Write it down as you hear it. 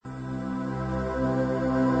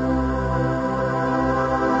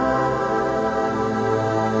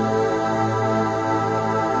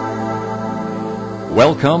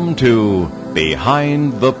Welcome to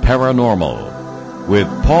Behind the Paranormal with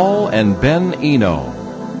Paul and Ben Eno.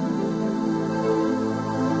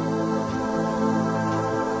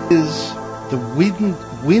 Is the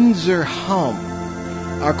Windsor hum?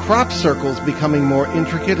 Are crop circles becoming more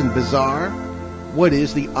intricate and bizarre? What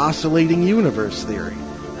is the oscillating universe theory?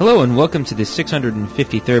 Hello and welcome to the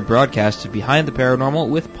 653rd broadcast of Behind the Paranormal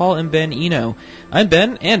with Paul and Ben Eno. I'm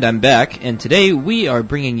Ben and I'm back, and today we are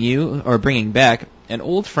bringing back an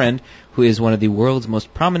old friend who is one of the world's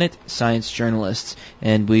most prominent science journalists,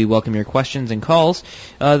 and we welcome your questions and calls.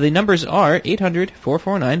 The numbers are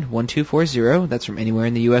 800-449-1240, that's from anywhere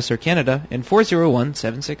in the U.S. or Canada, and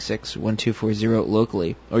 401-766-1240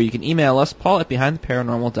 locally. Or you can email us,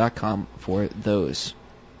 paul@behindtheparanormal.com for those.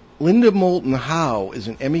 Linda Moulton Howe is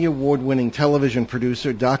an Emmy Award-winning television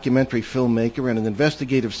producer, documentary filmmaker, and an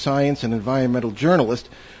investigative science and environmental journalist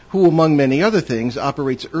who, among many other things,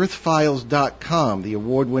 operates EarthFiles.com, the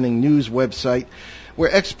award-winning news website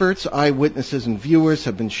where experts, eyewitnesses, and viewers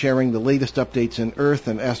have been sharing the latest updates in Earth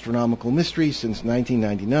and astronomical mysteries since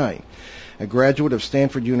 1999. A graduate of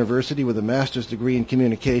Stanford University with a master's degree in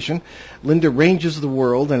communication, Linda ranges the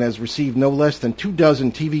world and has received no less than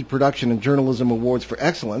 24 TV production and journalism awards for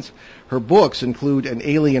excellence. Her books include An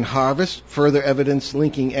Alien Harvest, Further Evidence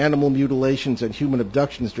Linking Animal Mutilations and Human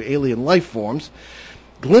Abductions to Alien Life Forms,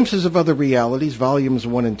 Glimpses of Other Realities, Volumes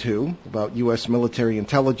 1 and 2, about U.S. military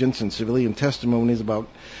intelligence and civilian testimonies about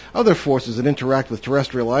other forces that interact with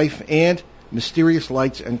terrestrial life, and Mysterious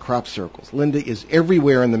Lights and Crop Circles. Linda is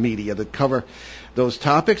everywhere in the media that cover those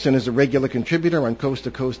topics and is a regular contributor on Coast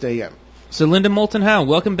to Coast AM. So Linda Moulton Howe,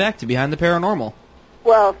 welcome back to Behind the Paranormal.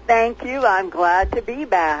 Well, thank you. I'm glad to be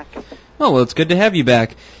back. Oh, well, it's good to have you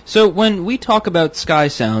back. So when we talk about sky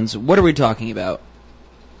sounds, what are we talking about?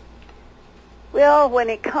 Well, when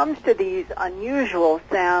it comes to these unusual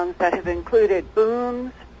sounds that have included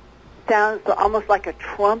booms, sounds almost like a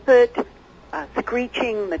trumpet,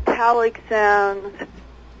 screeching metallic sounds,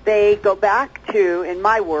 they go back to, in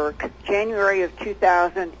my work, January of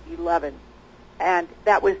 2011. And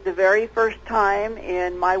that was the very first time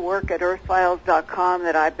in my work at EarthFiles.com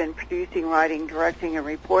that I've been producing, writing, directing, and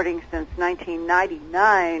reporting since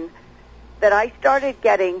 1999 that I started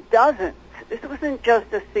getting dozens. This wasn't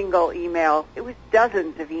just a single email. It was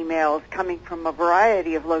dozens of emails coming from a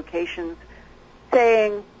variety of locations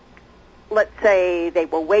saying, let's say they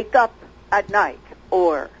will wake up at night,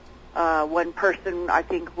 or one person, I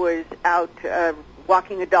think, was out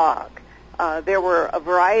walking a dog. There were a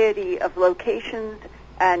variety of locations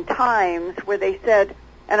and times where they said,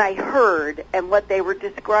 and I heard, and what they were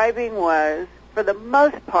describing was, for the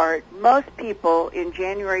most part, most people in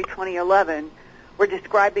January 2011 were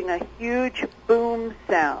describing a huge boom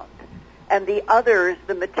sound, and the others,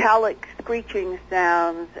 the metallic screeching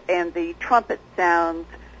sounds and the trumpet sounds,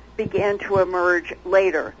 began to emerge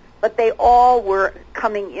later. But they all were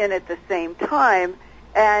coming in at the same time,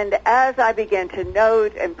 and as I began to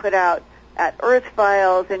note and put out at Earth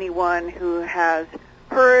Files, anyone who has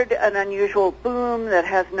heard an unusual boom that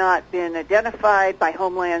has not been identified by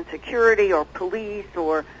Homeland Security or police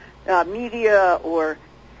or media or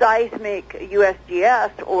seismic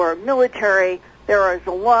USGS or military, there is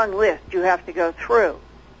a long list you have to go through.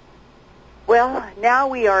 Well, now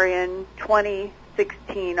we are in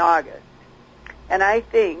 2016 August, and I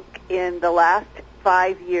think in the last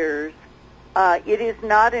 5 years, it is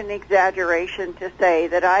not an exaggeration to say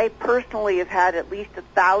that I personally have had at least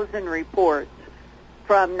 1,000 reports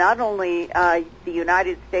from not only the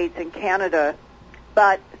United States and Canada,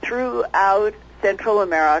 but throughout Central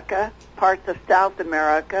America, parts of South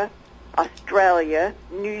America, Australia,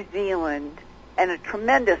 New Zealand, and a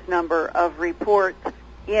tremendous number of reports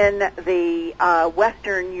in the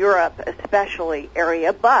Western Europe especially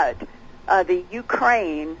area, but the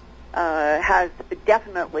Ukraine has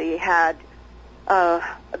definitely had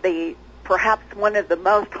perhaps one of the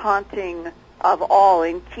most haunting of all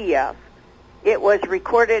in Kiev. It was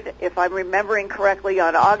recorded, if I'm remembering correctly,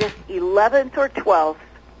 on August 11th or 12th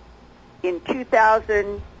in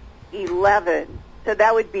 2011. So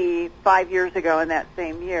that would be 5 years ago in that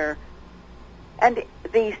same year. And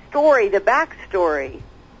the story, the backstory,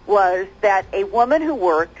 was that a woman who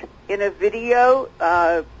worked in a video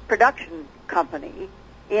production company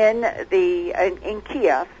in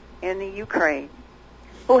Kiev, in the Ukraine,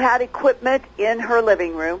 who had equipment in her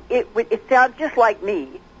living room. It sounds just like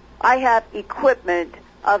me. I have equipment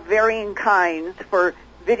of varying kinds for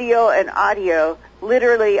video and audio,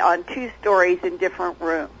 literally on 2 stories in different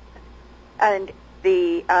rooms. And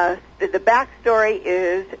the backstory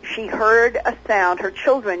is she heard a sound. Her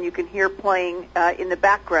children you can hear playing in the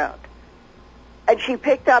background, and she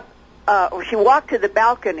picked up or she walked to the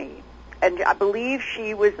balcony, and I believe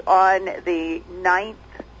she was on the 9th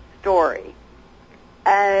story,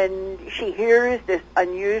 and she hears this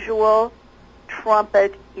unusual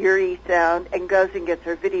trumpet, eerie sound, and goes and gets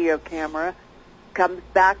her video camera, comes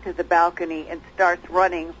back to the balcony, and starts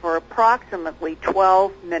running for approximately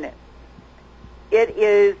 12 minutes. It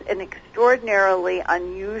is an extraordinarily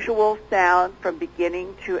unusual sound from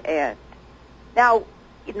beginning to end. Now,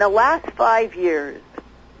 in the last 5 years,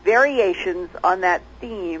 variations on that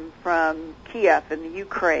theme from Kiev in the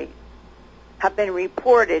Ukraine have been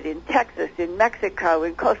reported in Texas, in Mexico,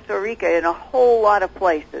 in Costa Rica, in a whole lot of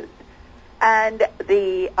places. And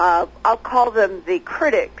I'll call them the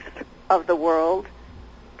critics of the world,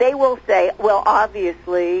 they will say, well,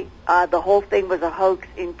 obviously, the whole thing was a hoax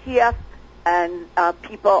in Kiev, and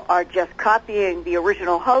people are just copying the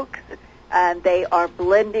original hoax, and they are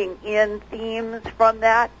blending in themes from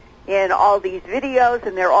that in all these videos,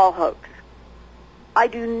 and they're all hoax. I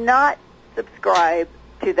do not subscribe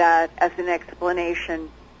to that as an explanation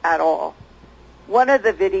at all. One of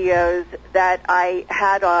the videos that I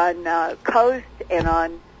had on Coast and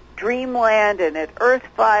on Dreamland and at Earth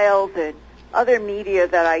Files and other media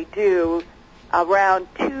that I do around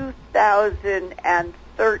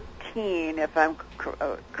 2013, if I'm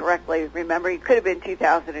correctly remembering, it could have been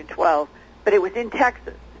 2012, but it was in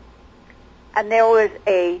Texas. And there was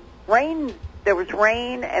rain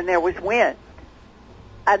and there was wind.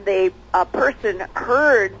 And a person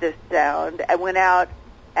heard this sound and went out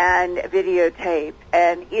and videotaped.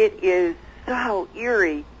 And it is so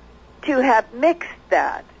eerie to have mixed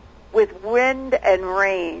that with wind and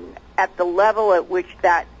rain at the level at which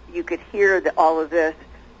that you could hear all of this.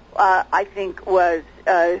 I think was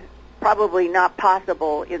probably not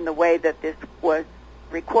possible in the way that this was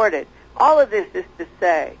recorded. All of this is to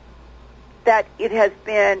say that it has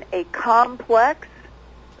been a complex,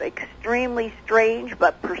 extremely strange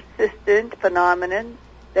but persistent phenomenon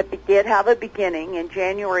that did have a beginning in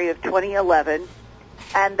January of 2011,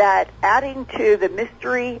 and that adding to the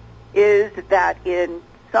mystery is that in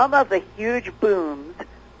some of the huge booms,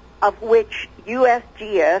 of which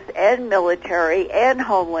USGS and military and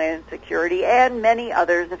Homeland Security and many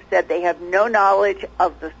others have said they have no knowledge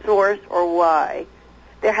of the source or why,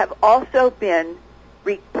 there have also been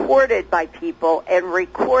reported by people and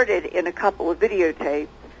recorded in a couple of videotapes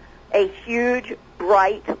a huge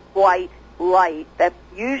bright white light that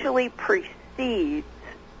usually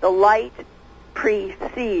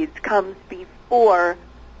comes before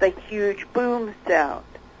the huge boom sound.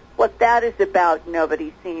 What that is about,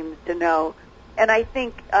 nobody seems to know. And I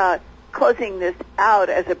think closing this out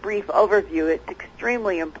as a brief overview, it's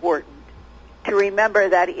extremely important to remember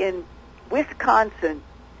that in Wisconsin,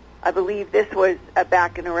 I believe this was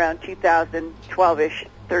back in around 2012-ish,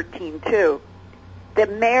 13 too, the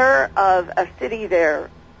mayor of a city there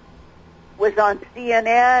was on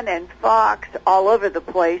CNN and Fox all over the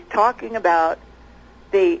place talking about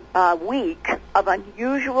the week of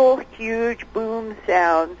unusual huge boom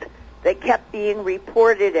sounds that kept being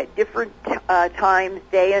reported at different times,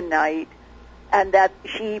 day and night, and that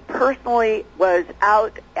she personally was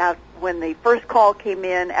out when the first call came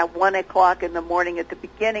in at 1 o'clock in the morning at the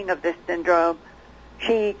beginning of this syndrome.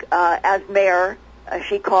 She, as mayor,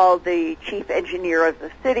 she called the chief engineer of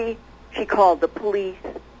the city, she called the police,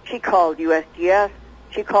 she called USGS,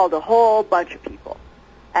 she called a whole bunch of people.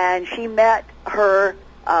 And she met her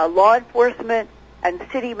law enforcement and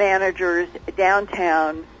city managers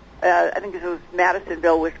downtown, I think it was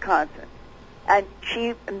Madisonville, Wisconsin. And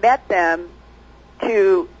she met them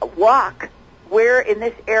to walk where in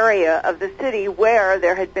this area of the city where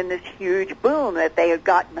there had been this huge boom that they had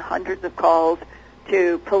gotten hundreds of calls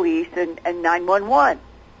to police and 911.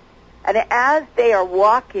 And as they are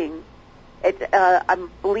walking, I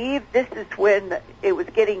believe this is when it was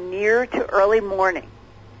getting near to early morning,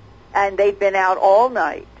 and they'd been out all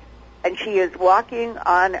night, and she is walking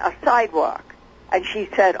on a sidewalk, and she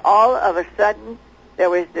said all of a sudden there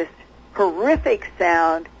was this horrific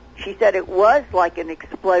sound. She said it was like an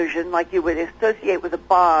explosion, like you would associate with a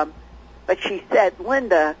bomb, but she said,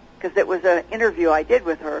 Linda, because it was an interview I did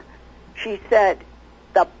with her, she said,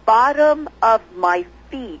 the bottom of my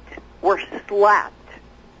feet were slapped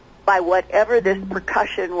by whatever this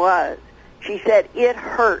percussion was. She said it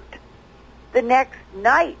hurt. The next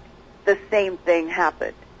night, the same thing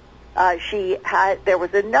happened. There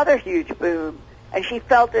was another huge boom, and she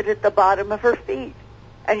felt it at the bottom of her feet.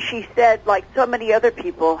 And she said, like so many other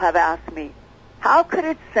people have asked me, how could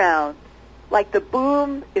it sound like the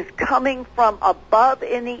boom is coming from above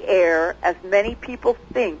in the air, as many people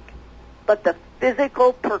think, but the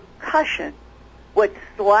physical percussion would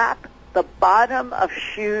slap the bottom of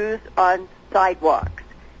shoes on sidewalks.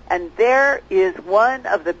 And there is one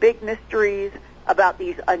of the big mysteries about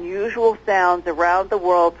these unusual sounds around the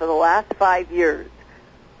world for the last 5 years,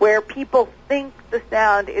 where people think the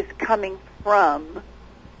sound is coming from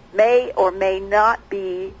may or may not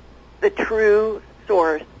be the true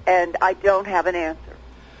source, and I don't have an answer.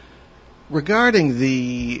 Regarding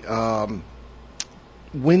the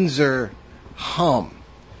Windsor hum,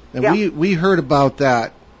 and we heard about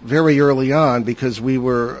that very early on because there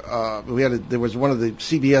was one of the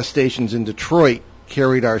CBS stations in Detroit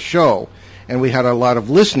carried our show, and we had a lot of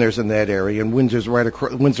listeners in that area, and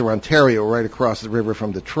Windsor, Ontario, right across the river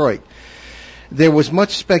from Detroit. There was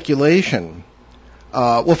much speculation.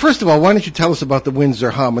 Well, first of all, why don't you tell us about the Windsor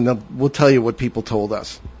hum, and then we'll tell you what people told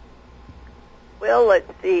us. Well, let's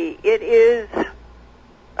see. It is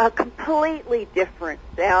a completely different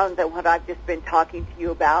sound than what I've just been talking to you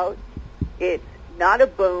about. It's not a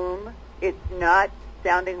boom. It's not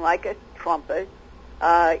sounding like a trumpet.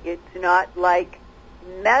 It's not like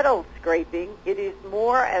metal scraping. It is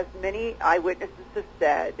more, as many eyewitnesses have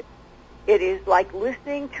said, it is like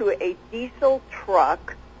listening to a diesel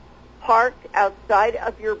truck parked outside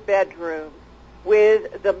of your bedroom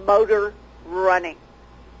with the motor running.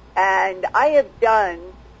 And I have done,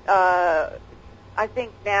 I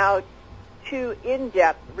think now, 2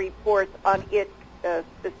 in-depth reports on it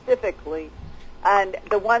specifically. And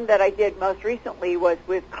the one that I did most recently was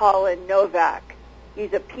with Colin Novak.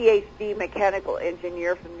 He's a PhD mechanical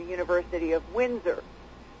engineer from the University of Windsor.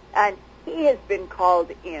 And he has been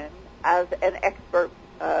called in as an expert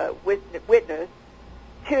witness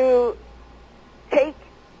to take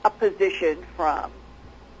a position from,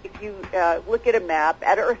 if you look at a map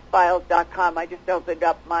at earthfiles.com, I just opened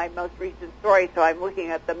up my most recent story, so I'm looking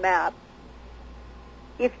at the map.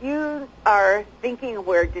 If you are thinking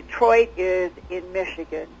where Detroit is in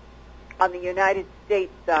Michigan, on the United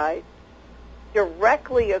States side,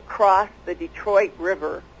 directly across the Detroit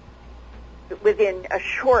River, within a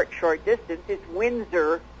short distance, is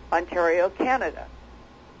Windsor, Ontario, Canada.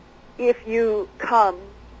 If you come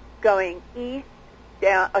going east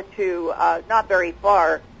down to not very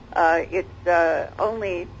far, it's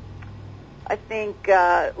only, I think,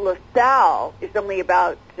 LaSalle is only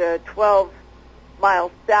about 12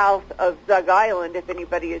 miles south of Zug Island, if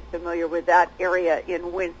anybody is familiar with that area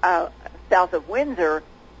in south of Windsor.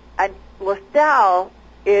 And LaSalle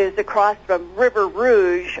is across from River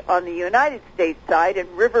Rouge on the United States side, and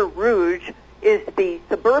River Rouge is the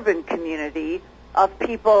suburban community of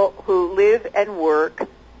people who live and work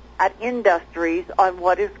at industries on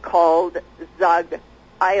what is called Zug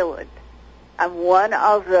Island. And one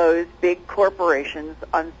of those big corporations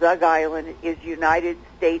on Zug Island is United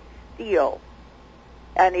States Steel.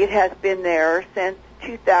 And it has been there since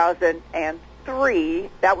 2003.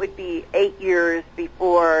 That would be 8 years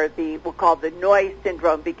before we'll call the noise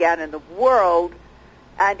syndrome began in the world.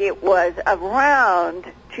 And it was around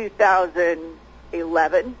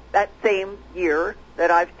 2011, that same year,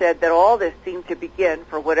 that I've said that all this seemed to begin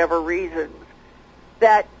for whatever reasons,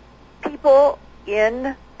 that people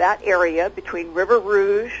in that area between River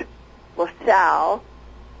Rouge, LaSalle,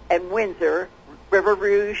 and Windsor, River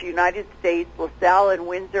Rouge, United States, LaSalle and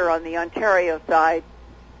Windsor on the Ontario side,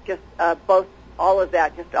 just all of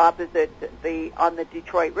that just opposite on the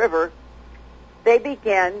Detroit River, they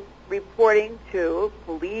began reporting to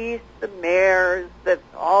police, the mayors,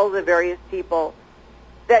 all the various people,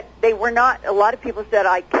 that they were not, a lot of people said,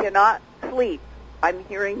 I cannot sleep. I'm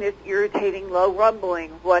hearing this irritating low rumbling.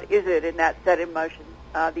 What is it? And that set in motion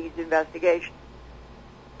these investigations.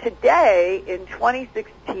 Today, in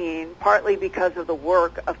 2016, partly because of the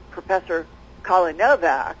work of Professor Colin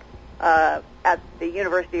Novak at the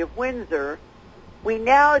University of Windsor, we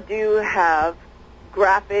now do have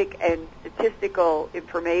graphic and statistical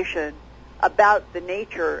information about the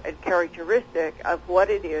nature and characteristic of what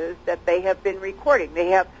it is that they have been recording. They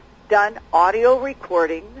have done audio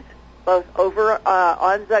recordings both over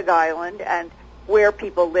on Zug Island and where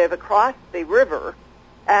people live across the river,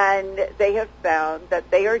 and they have found that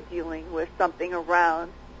they are dealing with something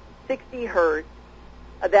around 60 hertz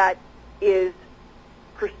that is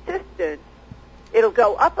persistent. It'll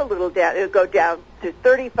go up a little down. It'll go down to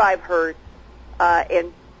 35 hertz,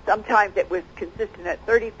 and sometimes it was consistent at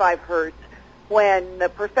 35 hertz. When the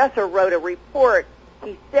professor wrote a report,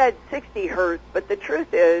 he said 60 hertz, but the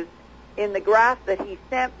truth is, in the graph that he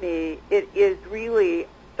sent me, it is really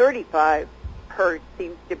 35 hertz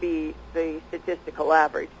seems to be the statistical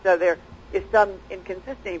average. So there is some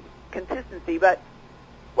inconsistency, but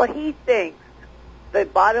what he thinks, the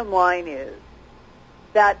bottom line is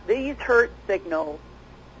that these hertz signals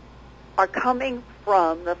are coming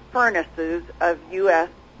from the furnaces of U.S.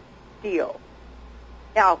 Steel.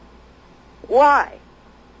 Now, why?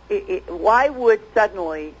 Why would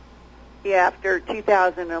suddenly, after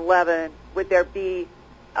 2011, would there be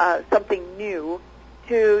something new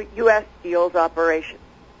to U.S. Steel's operation?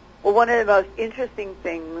 Well, one of the most interesting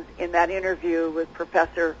things in that interview with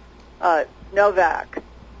Professor Novak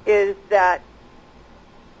is that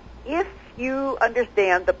if you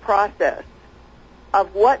understand the process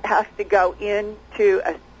of what has to go into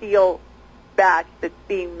a steel batch that's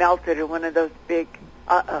being melted in one of those big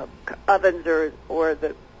ovens or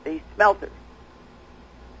the smelters,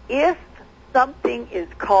 if something is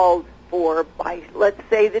called for by, let's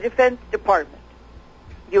say, the Defense Department,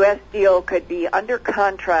 U.S. Steel could be under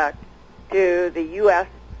contract to the U.S.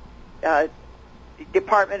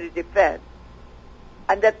 Department of Defense,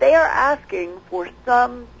 and that they are asking for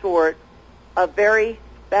some sort of very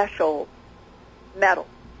special metal,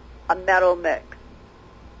 a metal mix.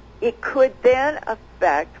 It could then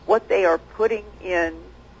affect what they are putting in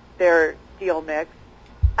their steel mix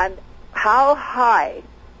and how high,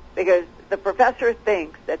 because the professor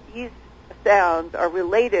thinks that these sounds are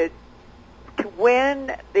related to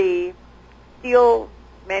when the steel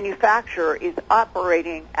manufacturer is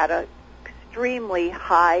operating at an extremely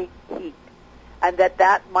high heat, and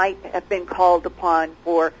that might have been called upon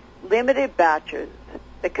for limited batches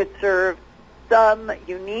that could serve some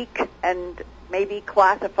unique and maybe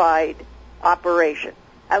classified operation.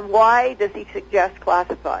 And why does he suggest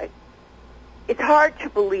classified? It's hard to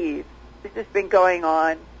believe. This has been going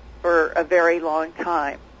on for a very long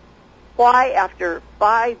time. Why, after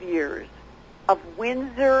 5 years of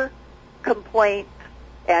Windsor complaints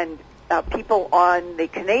and people on the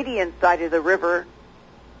Canadian side of the river,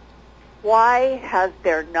 why has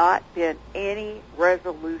there not been any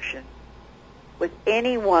resolution with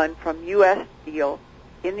anyone from U.S. Steel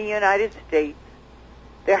in the United States?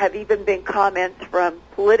 There have even been comments from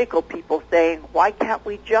political people saying, why can't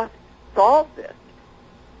we just solve this?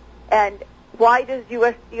 And why does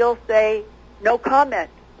U.S. Steel say no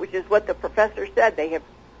comment, which is what the professor said? They have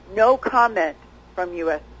no comment from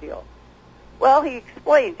U.S. Steel. Well, he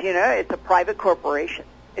explains, it's a private corporation.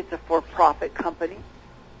 It's a for-profit company.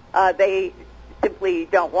 They simply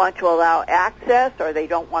don't want to allow access, or they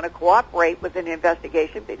don't want to cooperate with an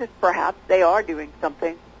investigation because perhaps they are doing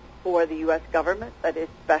something for the U.S. government that is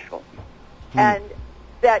special. And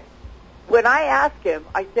that when I asked him,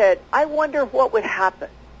 I said, I wonder what would happen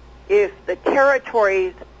if the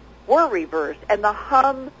territories were reversed and the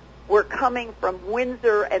hum were coming from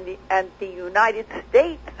Windsor and the United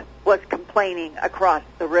States was complaining across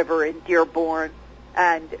the river in Dearborn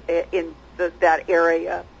and in that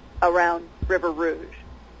area around River Rouge.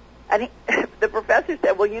 And the professor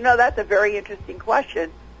said, well, that's a very interesting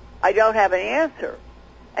question. I don't have an answer.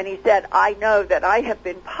 And he said, I know that I have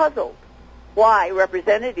been puzzled why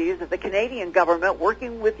representatives of the Canadian government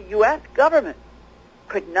working with the U.S. government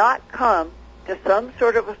could not come to some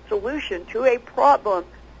sort of a solution to a problem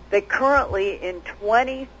that currently in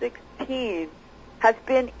 2016 has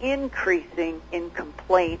been increasing in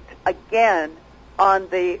complaints again on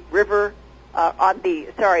the river, on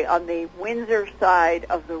the Windsor side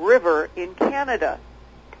of the river in Canada.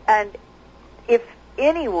 And if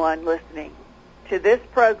anyone listening to this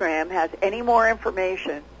program has any more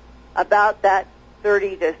information about that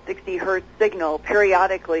 30 to 60 hertz signal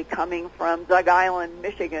periodically coming from Zug Island,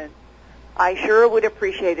 Michigan, I sure would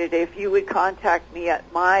appreciate it if you would contact me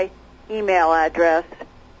at my email address,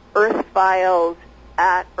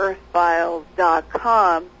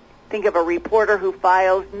 earthfiles@earthfiles.com. Think of a reporter who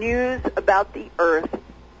files news about the Earth,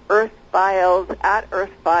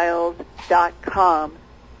 earthfiles@earthfiles.com.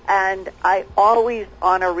 And I always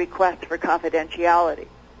honor requests for confidentiality.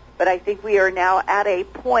 But I think we are now at a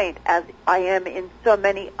point, as I am in so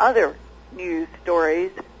many other news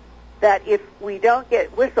stories, that if we don't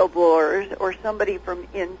get whistleblowers or somebody from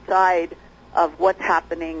inside of what's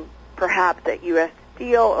happening perhaps at U.S.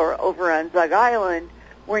 Steel or over on Zug Island,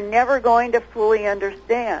 we're never going to fully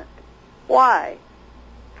understand why,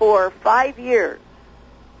 for 5 years,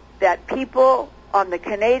 that people on the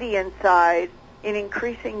Canadian side in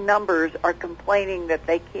increasing numbers are complaining that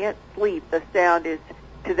they can't sleep. The sound is,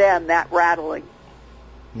 to them, that rattling.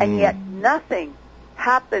 And yet nothing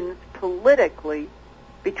happens politically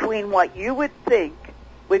between what you would think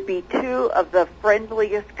would be two of the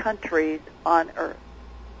friendliest countries on Earth.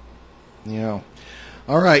 Yeah.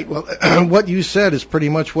 All right. Well, what you said is pretty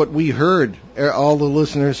much what we heard. All the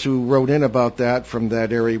listeners who wrote in about that from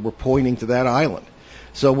that area were pointing to that island.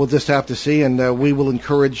 So we'll just have to see, and we will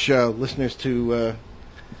encourage listeners to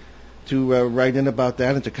write in about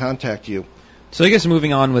that and to contact you. So I guess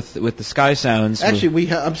moving on with the sky sounds. Actually,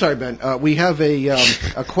 I'm sorry, Ben. We have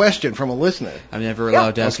a question from a listener. I'm never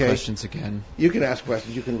allowed to ask Okay. questions again. You can ask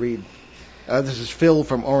questions. You can read. This is Phil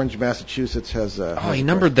from Orange, Massachusetts. He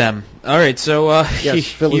numbered them. All right, so yes,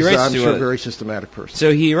 Phil he is, writes I'm to sure, us. a very systematic person.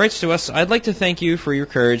 So he writes to us, I'd like to thank you for your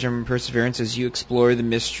courage and perseverance as you explore the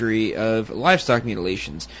mystery of livestock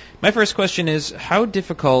mutilations. My first question is, how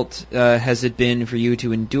difficult has it been for you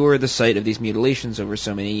to endure the sight of these mutilations over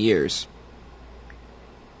so many years?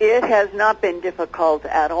 It has not been difficult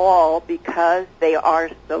at all because they are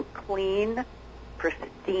so clean,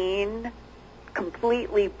 pristine,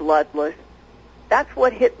 completely bloodless. That's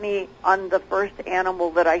what hit me on the first animal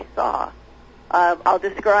that I saw. I'll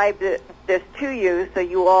describe this to you so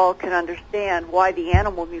you all can understand why the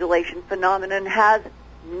animal mutilation phenomenon has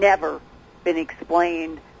never been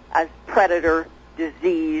explained as predator,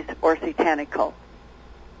 disease, or satanic cult.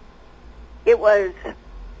 It was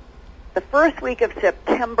the first week of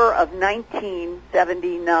September of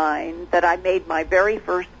 1979 that I made my very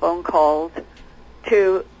first phone calls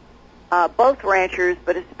to both ranchers,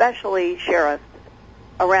 but especially sheriffs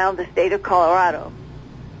around the state of Colorado.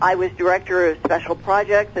 I was director of special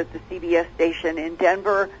projects at the CBS station in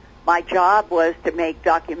Denver. My job was to make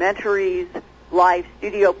documentaries, live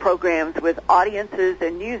studio programs with audiences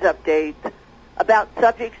and news updates about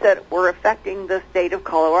subjects that were affecting the state of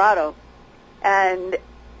Colorado. And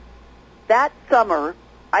that summer,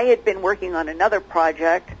 I had been working on another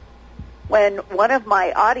project when one of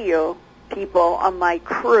my audio people on my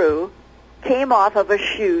crew came off of a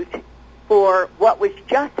shoot for what was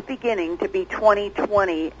just beginning to be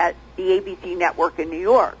 2020 at the ABC network in New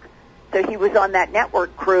York. So he was on that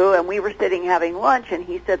network crew, and we were sitting having lunch, and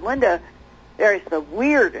he said, Linda, there's the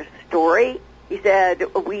weirdest story. He said,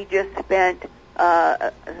 we just spent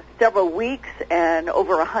several weeks and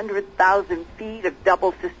over 100,000 feet of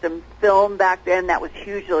double system film back then. That was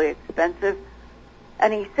hugely expensive.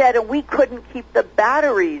 And he said, and we couldn't keep the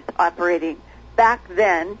batteries operating. Back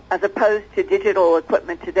then, as opposed to digital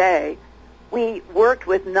equipment today, we worked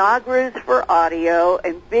with Nagras for audio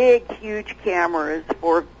and big, huge cameras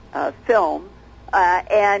for film,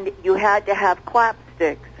 and you had to have clap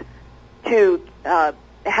sticks to have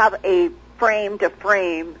a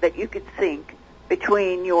frame-to-frame that you could sync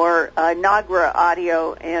between your Nagra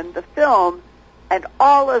audio and the film, and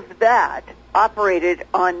all of that operated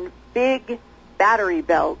on big battery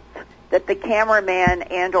belts that the cameraman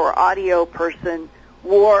and or audio person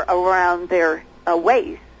wore around their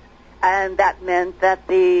waist. And that meant that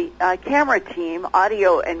the camera team,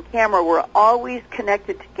 audio and camera, were always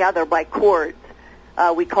connected together by cords.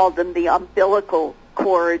 We called them the umbilical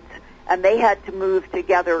cords, and they had to move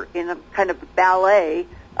together in a kind of ballet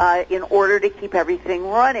in order to keep everything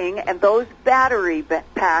running. And those battery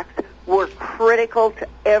packs were critical to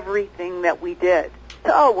everything that we did.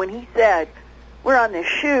 So when he said, we're on this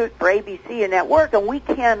shoot for ABC and network, and we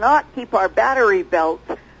cannot keep our battery belts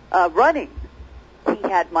running, he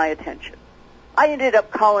had my attention. I ended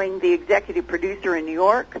up calling the executive producer in New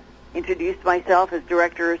York, introduced myself as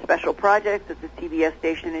director of special projects at the CBS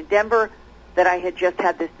station in Denver, that I had just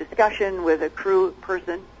had this discussion with a crew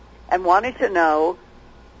person, and wanted to know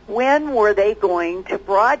when were they going to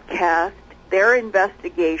broadcast their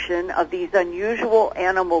investigation of these unusual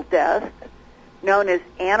animal deaths, known as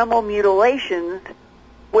animal mutilations,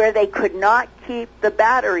 where they could not keep the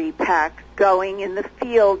battery packs going in the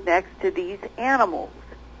field next to these animals.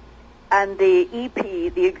 And the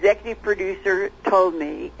EP, the executive producer, told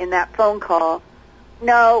me in that phone call,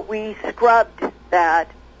 no, we scrubbed that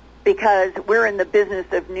because we're in the business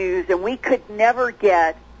of news and we could never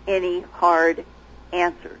get any hard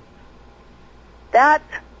answers. That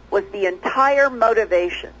was the entire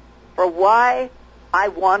motivation for why I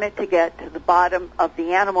wanted to get to the bottom of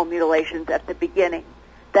the animal mutilations at the beginning,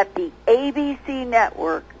 that the ABC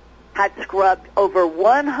network had scrubbed over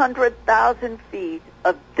 100,000 feet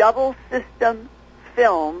of double system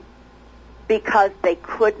film because they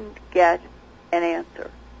couldn't get an answer.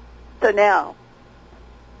 So now,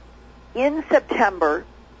 in September,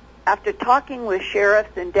 after talking with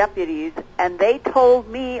sheriffs and deputies, and they told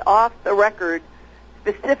me off the record,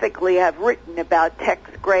 specifically I've written about Tex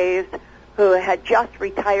Graves, who had just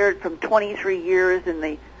retired from 23 years in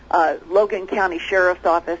the Logan County Sheriff's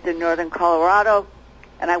Office in northern Colorado,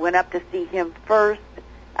 and I went up to see him first,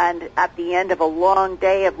 and at the end of a long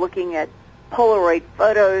day of looking at Polaroid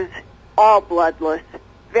photos, all bloodless,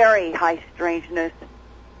 very high strangeness,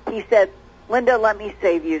 he said, Linda, let me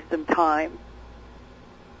save you some time.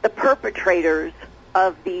 The perpetrators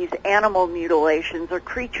of these animal mutilations are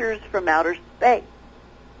creatures from outer space.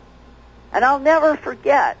 And I'll never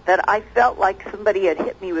forget that I felt like somebody had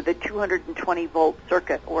hit me with a 220-volt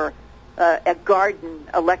circuit or a garden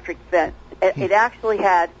electric fence. It actually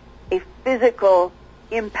had a physical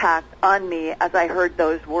impact on me as I heard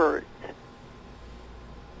those words.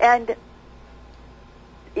 And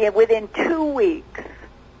within 2 weeks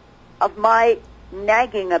of my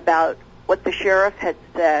nagging about what the sheriff had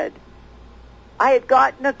said, I had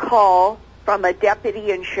gotten a call from a deputy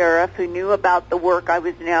and sheriff who knew about the work I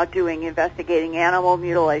was now doing investigating animal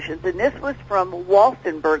mutilations. And this was from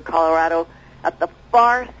Walsenburg, Colorado, at the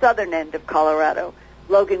far southern end of Colorado.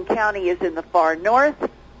 Logan County is in the far north.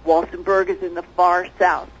 Walsenburg is in the far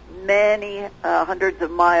south. Many hundreds of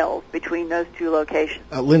miles between those two locations.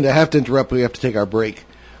 Linda, I have to interrupt. We have to take our break.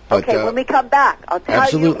 But, okay, when we come back, I'll tell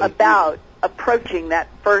absolutely. you about approaching that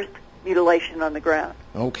first mutilation on the ground.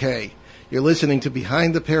 Okay. You're listening to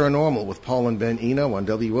Behind the Paranormal with Paul and Ben Eno on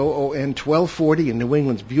WOON 1240 in New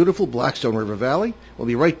England's beautiful Blackstone River Valley. We'll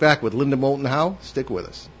be right back with Linda Moulton Howe. Stick with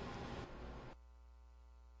us.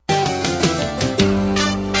 ON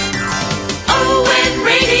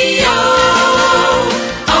Radio,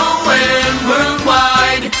 ON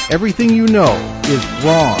Worldwide. Everything you know is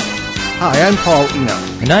wrong. Hi, I'm Paul Eno.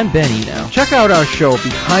 And I'm Ben Eno. Check out our show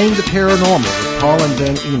Behind the Paranormal with Paul and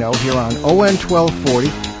Ben Eno here on ON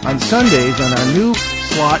 1240 on Sundays on our new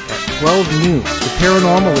slot at 12 noon. The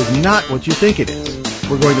paranormal is not what you think it is.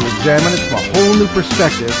 We're going to examine it from a whole new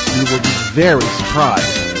perspective, and you will be very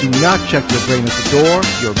surprised. Do not check your brain at the door.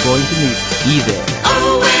 You're going to need it. Be there.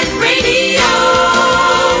 ON Radio,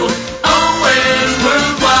 ON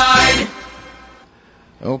Worldwide.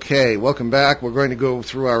 Okay, welcome back. We're going to go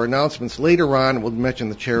through our announcements later on. We'll mention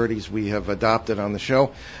the charities we have adopted on the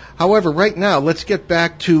show. However, right now, let's get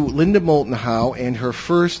back to Linda Moulton Howe and her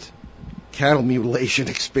first cattle mutilation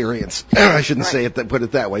experience. I shouldn't say it, put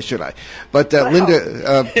it that way, should I? But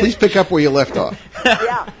Linda, please pick up where you left off.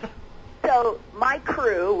 Yeah. So my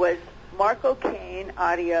crew was Marco Kane,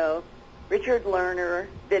 audio, Richard Lerner,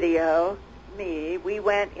 video, me. We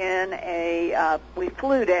went in we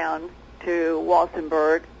flew down to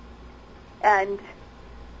Walsenburg and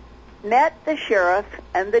met the sheriff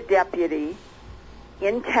and the deputy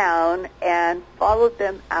in town and followed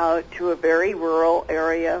them out to a very rural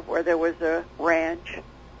area where there was a ranch.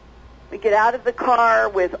 We get out of the car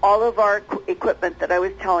with all of our equipment that I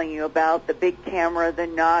was telling you about, the big camera, the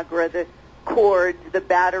Nagra, the cords, the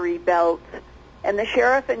battery belts, and the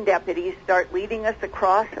sheriff and deputies start leading us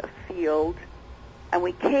across a field, and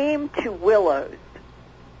we came to willows,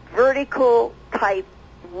 vertical type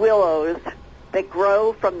willows that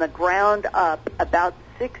grow from the ground up about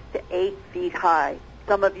 6 to 8 feet high.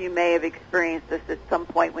 Some of you may have experienced this at some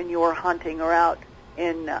point when you were hunting or out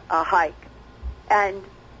in a hike. And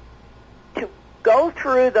to go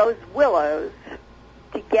through those willows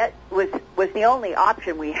to get was the only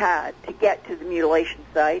option we had to get to the mutilation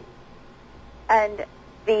site. And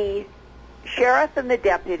the sheriff and the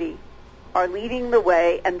deputy are leading the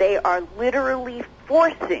way, and they are literally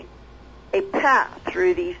forcing a path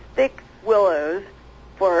through these thick willows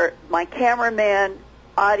for my cameraman,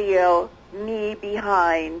 audio, me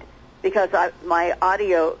behind, because my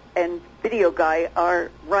audio and video guy are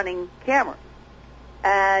running cameras.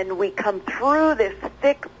 And we come through this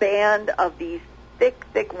thick band of these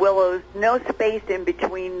thick willows, no space in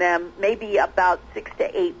between them, maybe about 6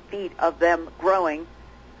 to 8 feet of them growing.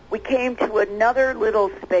 We came to another little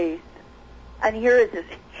space, and here is this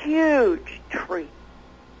huge tree.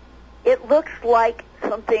 It looks like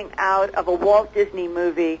something out of a Walt Disney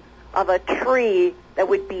movie of a tree that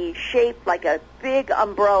would be shaped like a big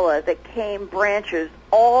umbrella that came branches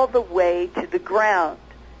all the way to the ground.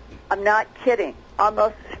 I'm not kidding.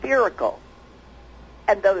 Almost spherical.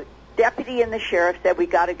 And the deputy and the sheriff said, we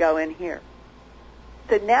got to go in here.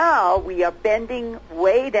 So now we are bending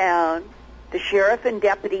way down. The sheriff and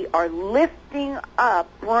deputy are lifting up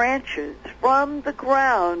branches from the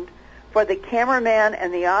ground for the cameraman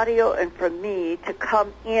and the audio and for me to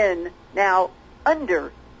come in now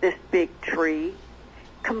under this big tree,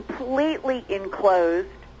 completely enclosed.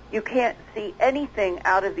 You can't see anything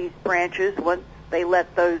out of these branches once they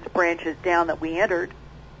let those branches down that we entered.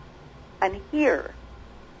 And here,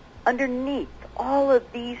 underneath all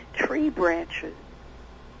of these tree branches,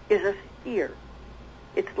 is a steer.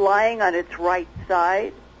 It's lying on its right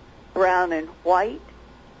side, brown and white.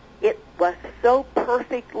 It was so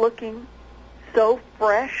perfect looking, so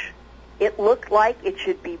fresh, it looked like it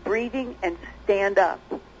should be breathing and stand up.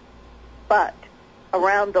 But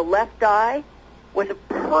around the left eye was a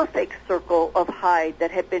perfect circle of hide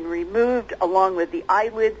that had been removed along with the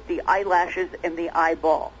eyelids, the eyelashes, and the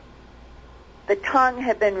eyeball. The tongue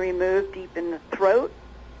had been removed deep in the throat,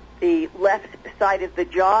 The left side of the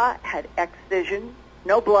jaw had excision,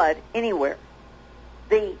 no blood anywhere.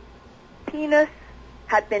 The penis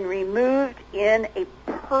had been removed in a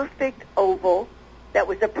perfect oval that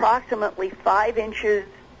was approximately 5 inches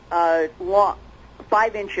long.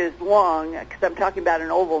 5 inches long, because I'm talking about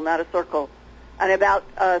an oval, not a circle, and about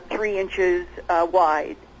 3 inches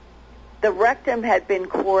wide. The rectum had been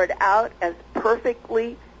cored out as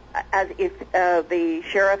perfectly as if the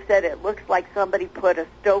sheriff said it looks like somebody put a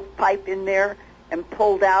stovepipe in there and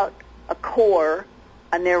pulled out a core,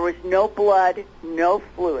 and there was no blood, no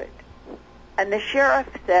fluid. And the sheriff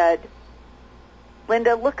said,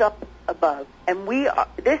 Linda, look up above. And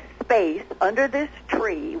this space under this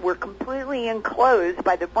tree, we're completely enclosed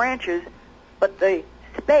by the branches, but the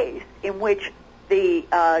space in which the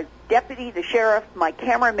deputy, the sheriff, my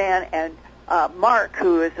cameraman, and Mark,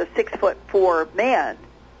 who is a 6'4" man,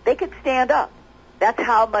 they could stand up. That's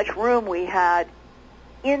how much room we had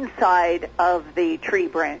inside of the tree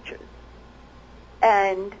branches.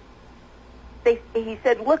 And he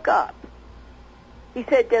said, look up. He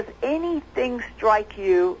said, does anything strike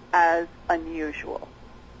you as unusual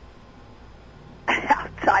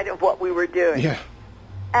outside of what we were doing? Yeah.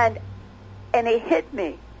 And it hit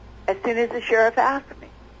me as soon as the sheriff asked me.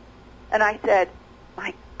 And I said,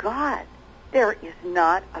 my God, there is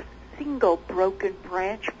not a single broken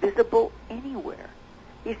branch visible anywhere.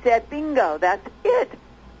 He said, bingo, that's it.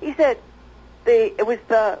 He said, it was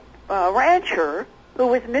the rancher who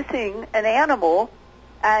was missing an animal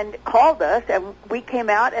and called us, and we came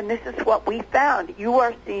out, and this is what we found. You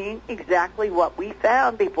are seeing exactly what we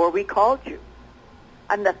found before we called you.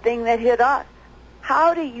 And the thing that hit us,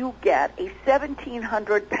 how do you get a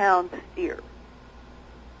 1,700-pound steer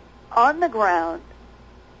on the ground,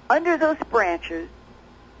 under those branches,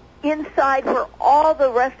 inside where all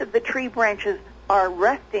the rest of the tree branches are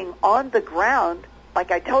resting on the ground,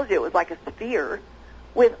 like I told you, it was like a sphere,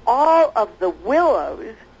 with all of the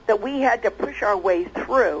willows that we had to push our way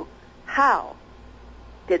through? How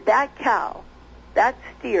did that cow, that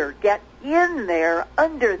steer, get in there,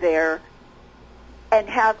 under there, and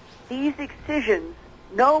have these excisions,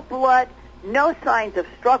 no blood, no signs of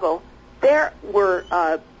struggle? There were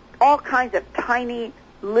all kinds of tiny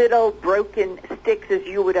little broken sticks, as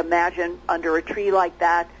you would imagine, under a tree like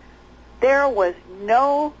that. There was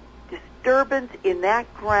no disturbance in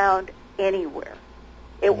that ground anywhere.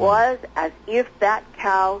 It was as if that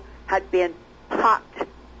cow had been popped,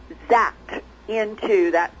 zapped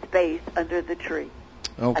into that space under the tree.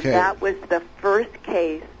 Okay. And that was the first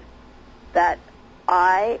case that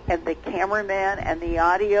I and the cameraman and the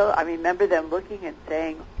audio, I remember them looking and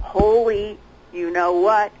saying, holy, you know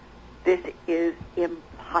what, this is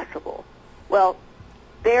impossible. Well,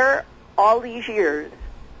 there, all these years,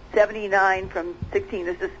 79 from 16,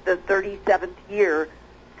 this is the 37th year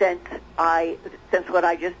since what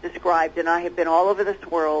I just described, and I have been all over this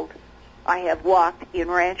world. I have walked in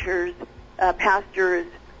ranchers, pastures,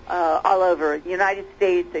 all over the United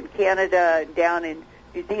States and Canada and down in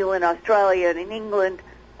New Zealand, Australia, and in England,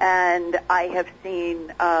 and I have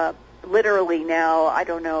seen literally now, I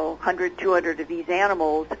don't know, 100, 200 of these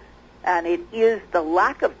animals, and it is the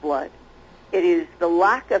lack of blood. It is the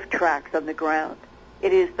lack of tracks on the ground.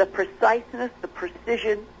 It is the preciseness, the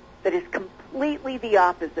precision that is completely the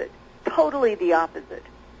opposite, totally the opposite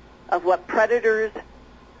of what predators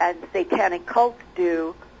and satanic cults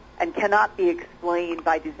do and cannot be explained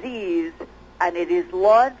by disease. And it is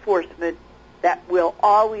law enforcement that will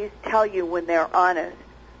always tell you when they're honest.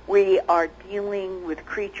 We are dealing with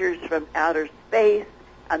creatures from outer space,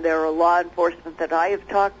 and there are law enforcement that I have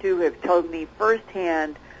talked to who have told me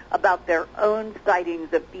firsthand about their own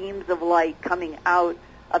sightings of beams of light coming out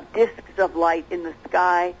of discs of light in the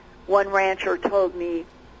sky. One rancher told me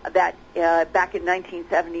that back in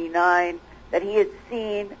 1979 that he had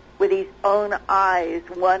seen with his own eyes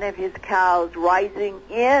one of his cows rising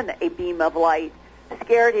in a beam of light.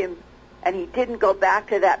 Scared him, and he didn't go back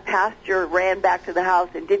to that pasture, ran back to the house,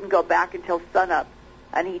 and didn't go back until sunup.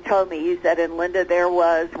 And he told me, he said, and Linda, there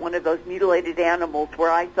was one of those mutilated animals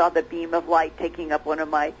where I saw the beam of light taking up one of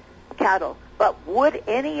my cattle. But would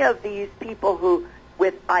any of these people who,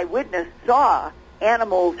 with eyewitness, saw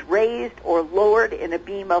animals raised or lowered in a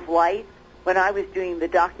beam of light, when I was doing the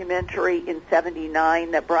documentary in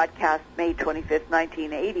 79 that broadcast May 25th,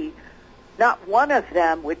 1980, not one of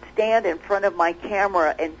them would stand in front of my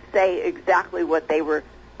camera and say exactly what they were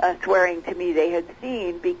swearing to me they had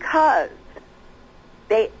seen, because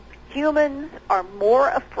humans are more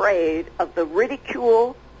afraid of the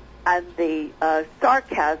ridicule and the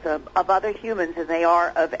sarcasm of other humans than they are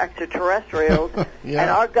of extraterrestrials. Yeah. And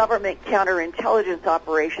our government counterintelligence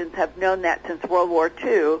operations have known that since World War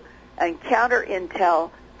II. And counter intel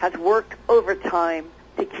has worked overtime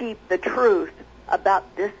to keep the truth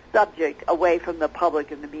about this subject away from the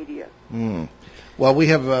public and the media. Well, we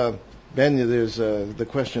have, Ben, there's the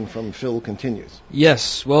question from Phil continues.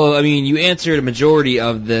 Yes. Well, I mean, you answered a majority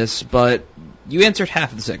of this, but you answered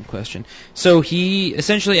half of the second question. So he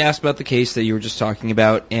essentially asked about the case that you were just talking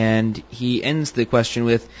about, and he ends the question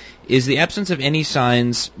with, is the absence of any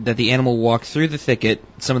signs that the animal walked through the thicket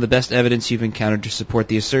some of the best evidence you've encountered to support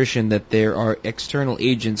the assertion that there are external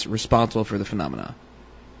agents responsible for the phenomena?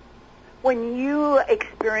 When you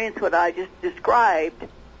experience what I just described,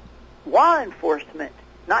 law enforcement,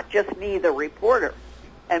 not just me, the reporter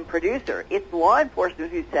and producer, it's law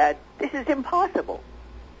enforcement who said, this is impossible.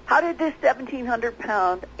 How did this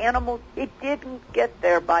 1,700-pound animal, it didn't get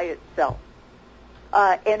there by itself.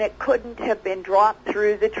 And it couldn't have been dropped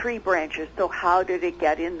through the tree branches, so how did it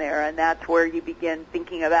get in there? And that's where you begin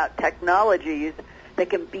thinking about technologies that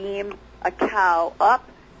can beam a cow up.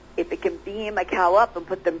 If it can beam a cow up and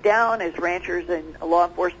put them down, as ranchers and law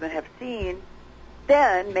enforcement have seen,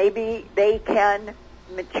 then maybe they can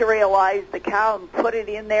materialize the cow and put it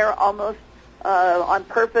in there almost on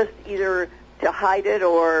purpose, either to hide it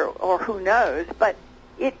or who knows. But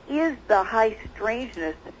it is the high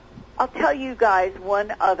strangeness. I'll tell you guys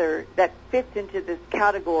one other that fits into this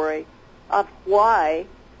category of why,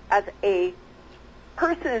 as a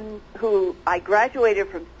person who I graduated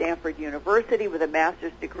from Stanford University with a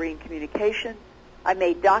master's degree in communication, I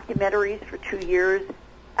made documentaries for 2 years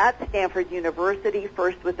at Stanford University,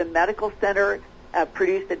 first with the medical center,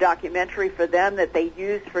 produced a documentary for them that they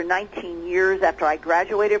used for 19 years after I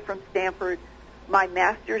graduated from Stanford. My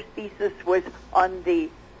master's thesis was on the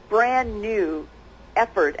brand new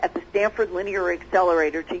effort at the Stanford Linear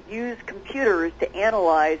Accelerator to use computers to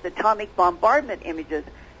analyze atomic bombardment images.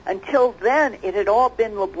 Until then, it had all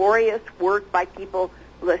been laborious work by people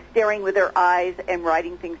staring with their eyes and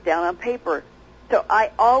writing things down on paper. So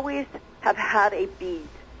I always have had a beat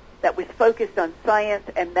that was focused on science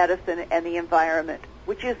and medicine and the environment,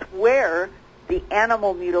 which is where the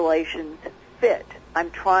animal mutilations fit. I'm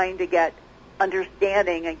trying to get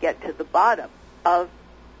understanding and get to the bottom of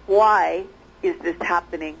why is this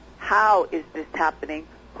happening, how is this happening,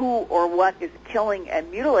 who or what is killing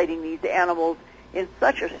and mutilating these animals in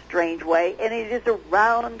such a strange way, and it is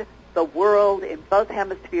around the world in both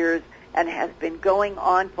hemispheres and has been going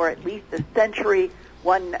on for at least a century.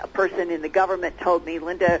 One person in the government told me,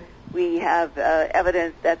 Linda, we have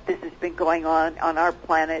evidence that this has been going on our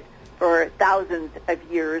planet for thousands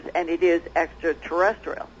of years, and it is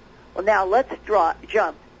extraterrestrial. Well, now let's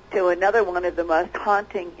jump to another one of the most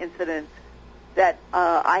haunting incidents that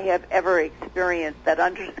I have ever experienced that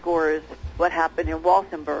underscores what happened in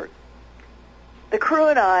Walsenburg. The crew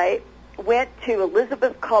and I went to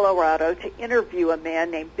Elizabeth, Colorado to interview a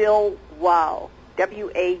man named Bill Wow,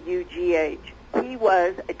 W-A-U-G-H. He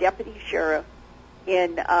was a deputy sheriff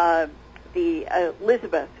in the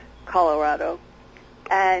Elizabeth, Colorado,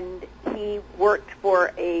 and he worked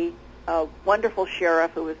for a wonderful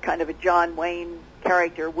sheriff who was kind of a John Wayne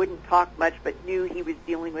character, wouldn't talk much, but knew he was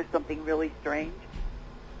dealing with something really strange.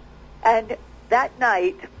 And that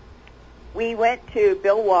night, we went to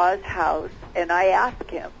Bill Waugh's house, and I asked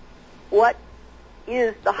him, what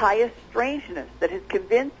is the highest strangeness that has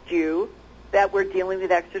convinced you that we're dealing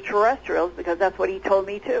with extraterrestrials? Because that's what he told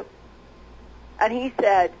me, too. And he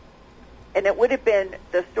said, and it would have been,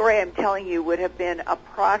 the story I'm telling you would have been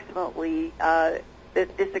approximately,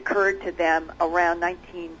 this occurred to them around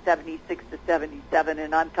 1976 to 77,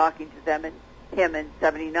 and I'm talking to them and him in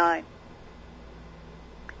 79.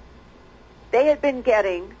 They had been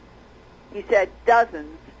getting, he said,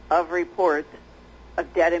 dozens of reports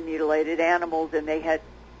of dead and mutilated animals, and they had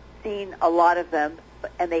seen a lot of them,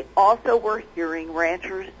 and they also were hearing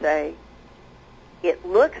ranchers say, it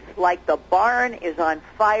looks like the barn is on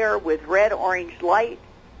fire with red-orange light,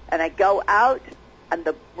 and I go out, and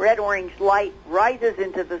the red-orange light rises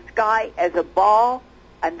into the sky as a ball,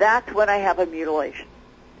 and that's when I have a mutilation.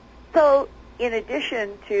 So, in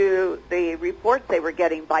addition to the reports they were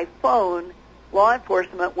getting by phone, law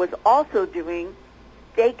enforcement was also doing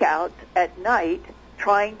stakeouts at night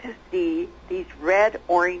trying to see these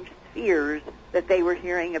red-orange spheres that they were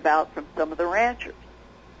hearing about from some of the ranchers.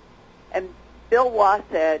 And Bill Waugh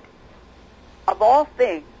said, of all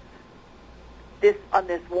things, on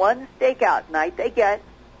this one stakeout night, they get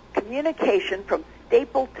communication from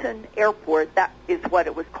Stapleton Airport. That is what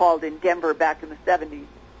it was called in Denver back in the 70s.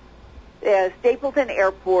 Stapleton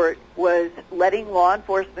Airport was letting law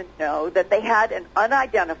enforcement know that they had an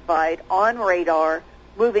unidentified, on radar,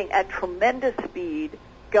 moving at tremendous speed,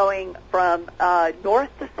 going from north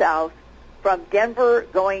to south from Denver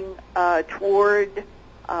going toward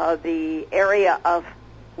the area of,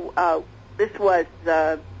 this was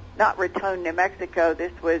not Raton, New Mexico.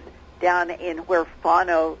 This was down in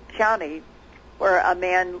Huerfano County, where a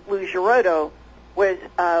man, Lou Girodo, was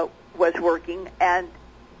working, and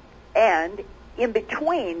in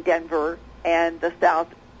between Denver and the south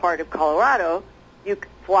part of Colorado, you could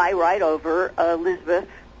fly right over Elizabeth,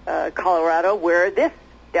 Colorado, where this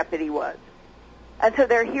deputy was. And so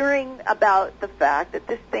they're hearing about the fact that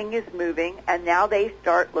this thing is moving, and now they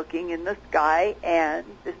start looking in the sky, and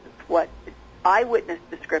this is what eyewitness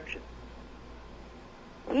description.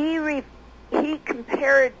 He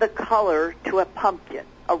compared the color to a pumpkin,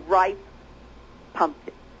 a ripe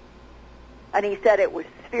pumpkin. And he said it was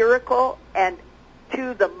spherical, and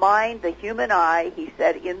to the mind, the human eye, he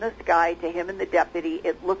said in the sky, to him and the deputy,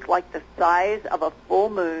 it looked like the size of a full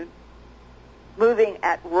moon, moving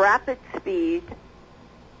at rapid speed,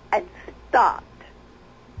 and stopped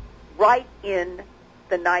right in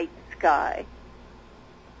the night sky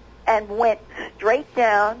and went straight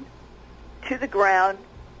down to the ground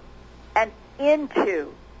and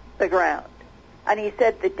into the ground. And he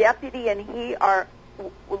said the deputy and he are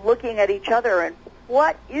looking at each other and,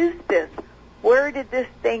 what is this? Where did this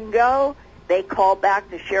thing go? They call back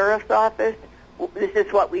the sheriff's office. This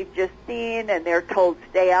is what we've just seen, and they're told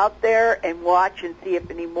stay out there and watch and see if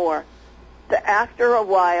any more. So after a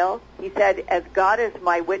while, he said, as God is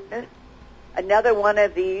my witness, another one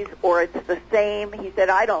of these, or it's the same, he said,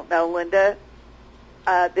 I don't know, Linda,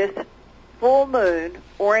 this full moon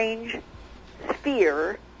orange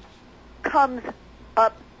sphere comes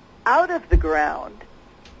up out of the ground,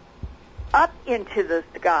 up into the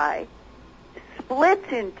sky,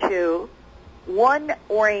 splits into one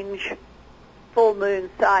orange full moon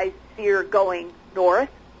sized sphere going north,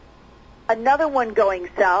 another one going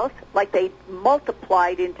south, like they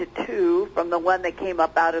multiplied into two from the one that came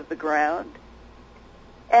up out of the ground,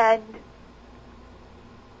 and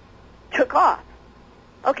took off.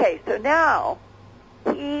 Okay, so now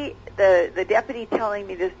the deputy telling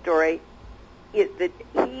me this story is that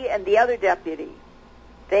he and the other deputy,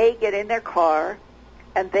 they get in their car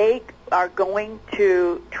and they are going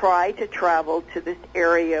to try to travel to this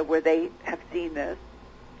area where they have seen this.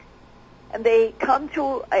 And they come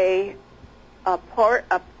to a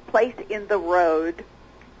place in the road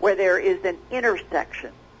where there is an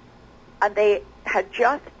intersection. And they had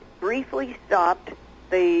just briefly stopped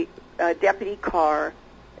the deputy car,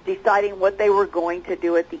 deciding what they were going to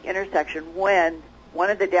do at the intersection, when one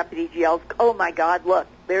of the deputies yells, oh my God, look,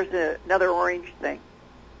 there's another orange thing.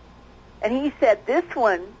 And he said this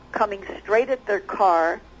one coming straight at their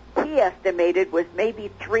car, he estimated was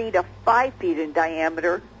maybe 3 to 5 feet in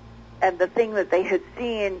diameter. And the thing that they had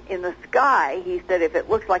seen in the sky, he said if it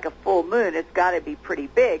looks like a full moon, it's got to be pretty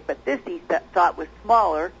big. But this he thought was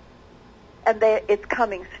smaller. And it's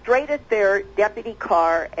coming straight at their deputy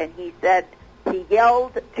car, and he said he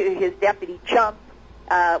yelled to his deputy, jump,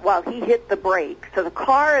 while he hit the brake. So the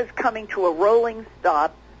car is coming to a rolling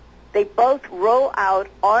stop. They both roll out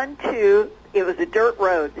onto, it was a dirt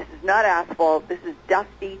road. This is not asphalt. This is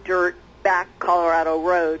dusty dirt, back Colorado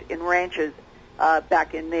road in ranches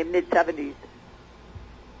back in the mid-'70s.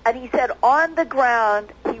 And he said on the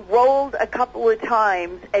ground, he rolled a couple of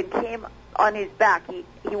times and came on his back.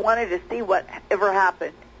 He wanted to see whatever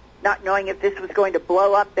happened, not knowing if this was going to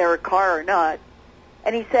blow up their car or not.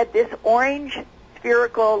 And he said this orange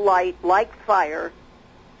spherical light, like fire,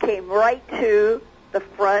 came right to the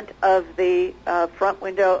front of the front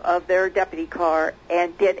window of their deputy car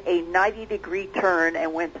and did a 90-degree turn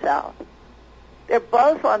and went south. They're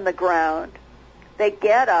both on the ground. They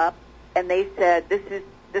get up and they said, "This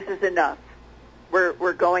is enough.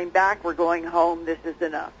 We're going back. We're going home. This is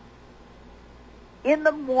enough." In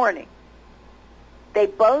the morning, they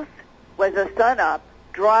both, with the sun up,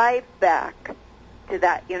 drive back to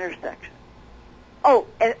that intersection.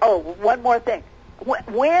 One more thing.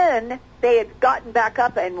 When they had gotten back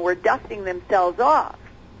up and were dusting themselves off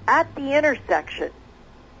at the intersection,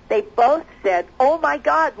 they both said, "Oh my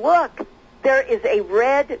God, look, there is a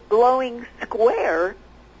red glowing square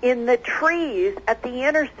in the trees at the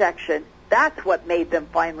intersection." That's what made them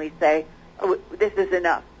finally say, "Oh, this is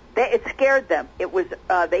enough." It scared them. It was,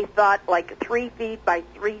 they thought, like 3 feet by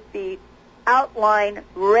 3 feet, outline,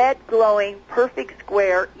 red glowing, perfect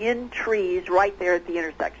square in trees right there at the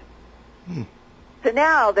intersection. So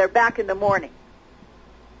now they're back in the morning.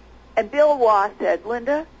 And Bill Waugh said,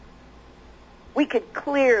 "Linda, we could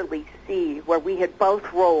clearly see where we had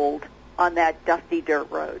both rolled on that dusty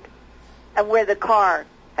dirt road and where the car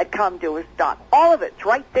had come to a stop. All of it's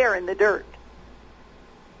right there in the dirt."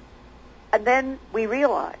 And then we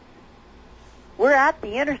realized We're at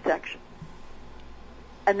the intersection,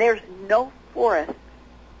 and there's no forest,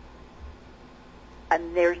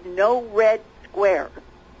 and there's no red square.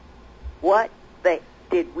 What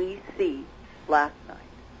did we see last night?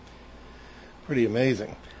 Pretty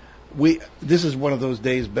amazing. This is one of those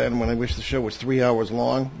days, Ben, when I wish the show was 3 hours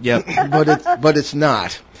long. Yep. but it's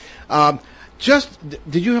not.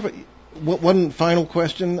 Did you have one final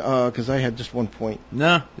question? Because I had just one point.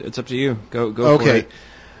 No, it's up to you. Go for Okay. it.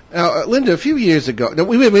 Now, Linda, a few years ago, now,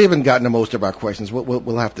 we haven't gotten to most of our questions.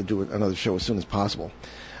 We'll have to do another show as soon as possible.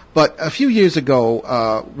 But a few years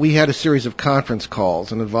ago, we had a series of conference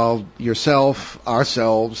calls and involved yourself,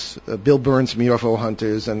 ourselves, Bill Burns from UFO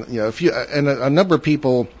Hunters, and a number of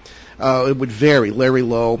people. It would vary, Larry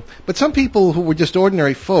Lowe, but some people who were just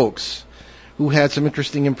ordinary folks who had some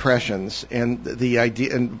interesting impressions, and the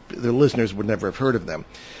idea, and the listeners would never have heard of them.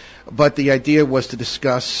 But the idea was to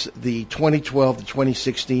discuss the 2012 to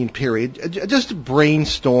 2016 period, just to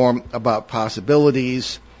brainstorm about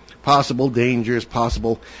possibilities, possible dangers,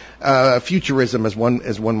 possible futurism, as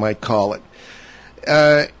one might call it.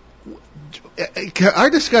 Our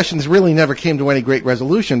discussions really never came to any great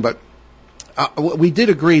resolution, but we did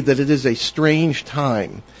agree that it is a strange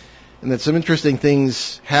time, and that some interesting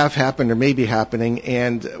things have happened or may be happening.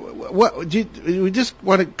 And we just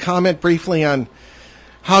want to comment briefly on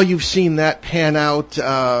how you've seen that pan out,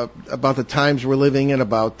 about the times we're living in,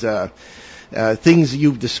 about things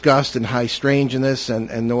you've discussed and high strangeness,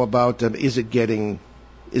 and know about is it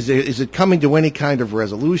coming to any kind of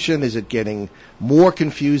resolution? Is it getting more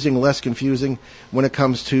confusing, less confusing when it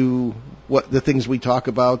comes to what the things we talk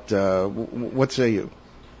about? What say you?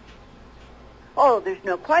 Oh, there's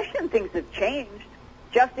no question things have changed.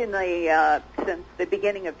 Just in since the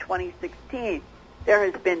beginning of 2016, there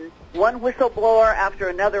has been one whistleblower after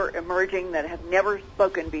another emerging that have never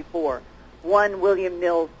spoken before. One, William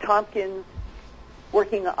Mills Tompkins,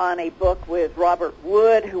 working on a book with Robert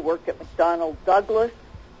Wood, who worked at McDonnell Douglas,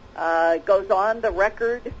 goes on the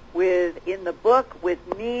record in the book with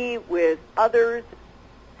me, with others,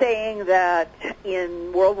 saying that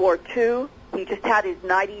in World War II, he just had his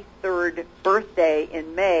 93rd birthday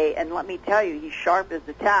in May, and let me tell you, he's sharp as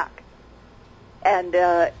a tack. And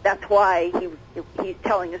that's why he's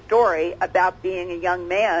telling a story about being a young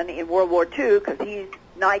man in World War II, because he's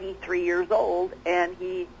 93 years old, and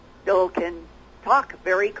he still can talk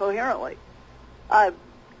very coherently.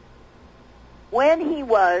 When he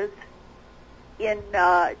was in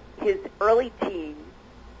his early teens,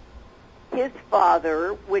 his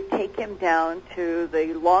father would take him down to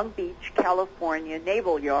the Long Beach, California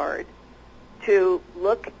Naval Yard to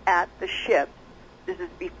look at the ships. This is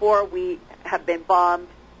before we have been bombed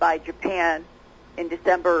by Japan in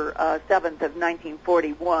December 7th of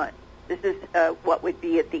 1941. This is what would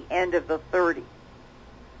be at the end of the 30s.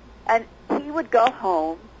 And he would go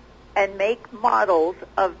home and make models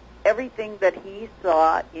of everything that he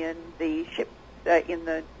saw in the ship, in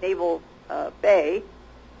the naval bay.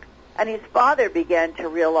 And his father began to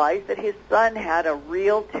realize that his son had a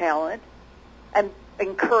real talent and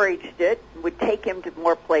encouraged it, would take him to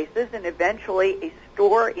more places, and eventually a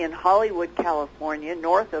store in Hollywood, California,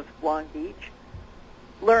 north of Long Beach,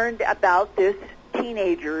 learned about this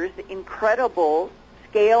teenager's incredible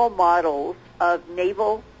scale models of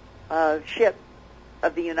naval ships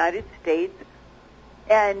of the United States,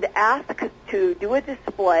 and asked to do a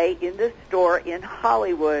display in this store in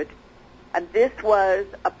Hollywood. And this was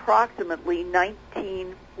approximately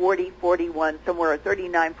 1940-41, somewhere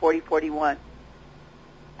 39, 40, 41.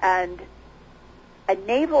 And a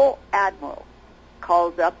naval admiral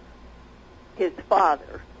calls up his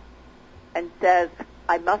father and says,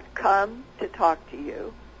 I must come to talk to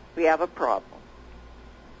you. We have a problem.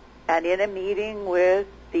 And in a meeting with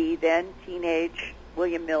the then teenage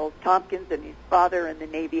William Mills Tompkins and his father and the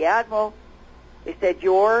Navy admiral, they said,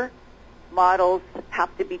 your models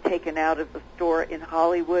have to be taken out of the store in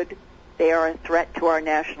Hollywood. They are a threat to our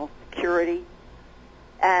national security.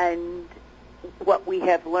 And what we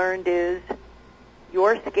have learned is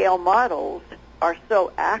your scale models are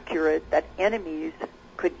so accurate that enemies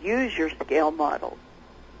could use your scale models.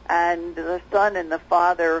 And the son and the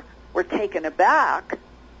father were taken aback,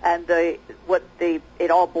 and it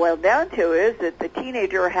all boiled down to is that the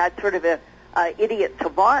teenager had sort of a idiot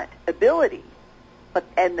savant ability.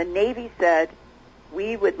 And the Navy said,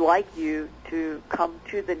 we would like you to come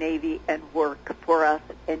to the Navy and work for us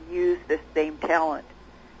and use this same talent.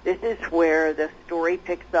 This is where the story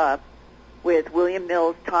picks up with William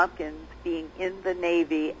Mills Tompkins being in the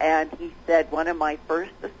Navy, and he said, one of my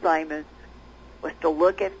first assignments was to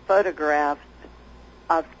look at photographs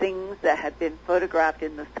of things that had been photographed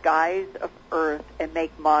in the skies of Earth and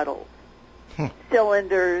make models.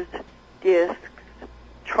 cylinders, discs,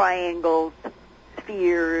 triangles,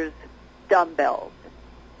 spheres, dumbbells.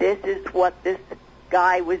 This is what this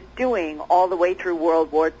guy was doing all the way through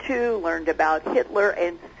World War II, learned about Hitler,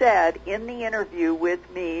 and said in the interview with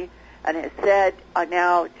me, and has said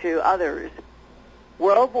now to others,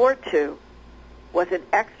 World War II was an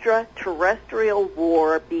extraterrestrial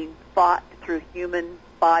war being fought through human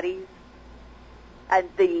bodies. And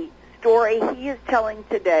the story he is telling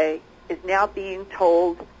today is now being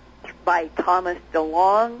told by Thomas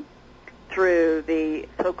DeLonge through the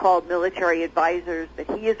so-called military advisors that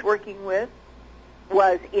he is working with,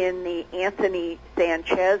 was in the Anthony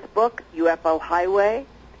Sanchez book, UFO Highway.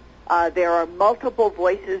 There are multiple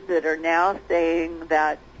voices that are now saying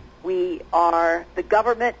that the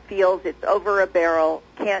government feels it's over a barrel,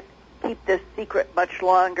 can't keep this secret much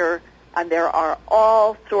longer, and there are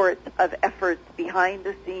all sorts of efforts behind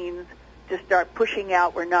the scenes to start pushing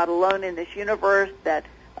out we're not alone in this universe, that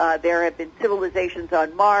there have been civilizations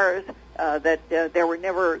on Mars, that there were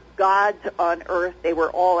never gods on Earth, they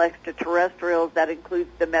were all extraterrestrials. That includes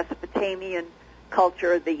the Mesopotamian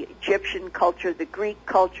culture, the Egyptian culture, the Greek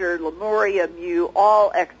culture, Lemuria, Mu,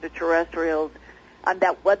 all extraterrestrials. And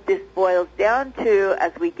that what this boils down to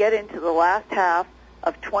as we get into the last half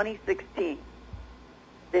of 2016,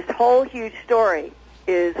 this whole huge story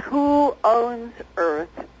is who owns Earth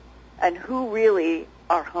and who really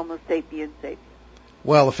are Homo sapiens sapiens.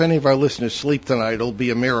 Well, if any of our listeners sleep tonight, it'll be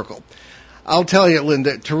a miracle. I'll tell you,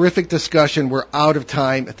 Linda, terrific discussion. We're out of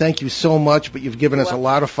time. Thank you so much, but you've given us a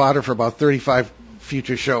lot of fodder for about 35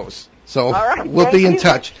 future shows. So all right, we'll be in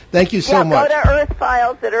touch. Thank you so much. Go to Earth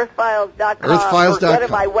Files at earthfiles.com. Earthfiles.com. Or go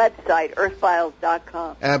to my website,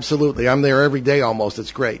 earthfiles.com. Absolutely. I'm there every day almost.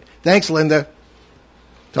 It's great. Thanks, Linda.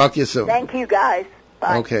 Talk to you soon. Thank you, guys.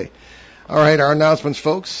 Bye. Okay. All right, our announcements,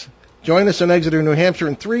 folks. Join us in Exeter, New Hampshire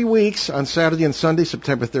in 3 weeks on Saturday and Sunday,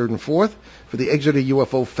 September 3rd and 4th, for the Exeter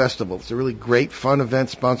UFO Festival. It's a really great, fun event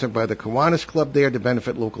sponsored by the Kiwanis Club there to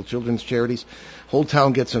benefit local children's charities. Whole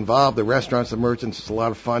town gets involved, the restaurants, the merchants. It's a lot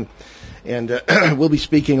of fun. And we'll be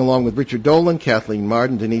speaking along with Richard Dolan, Kathleen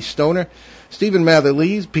Martin, Denise Stoner, Stephen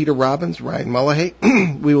Mather-Lees, Peter Robbins, Ryan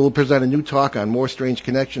Mullahay. We will present a new talk on more strange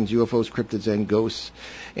connections, UFOs, cryptids, and ghosts.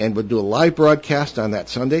 And we'll do a live broadcast on that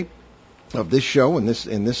Sunday of this show in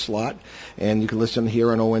this slot, and you can listen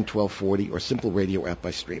here on ON 1240 or Simple Radio app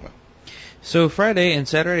by streamer. So Friday and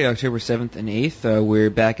Saturday, October 7th and 8th, we're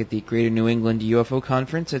back at the Greater New England UFO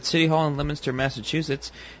Conference at City Hall in Leominster,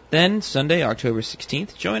 Massachusetts. Then Sunday, October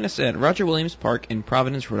 16th, join us at Roger Williams Park in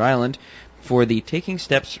Providence, Rhode Island for the Taking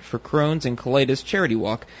Steps for Crohn's and Colitis Charity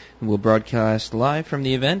Walk. We'll broadcast live from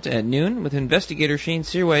the event at noon with investigator Shane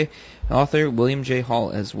Searway, author William J.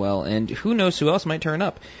 Hall as well, and who knows who else might turn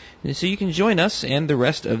up. So you can join us and the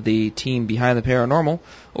rest of the team Behind the Paranormal,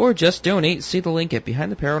 or just donate. See the link at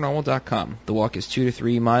BehindTheParanormal.com. The walk is 2 to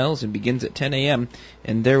 3 miles and begins at 10 a.m.,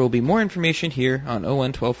 and there will be more information here on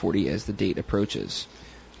ON 1240 as the date approaches.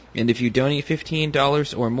 And if you donate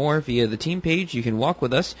 $15 or more via the team page, you can walk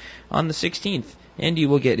with us on the 16th, and you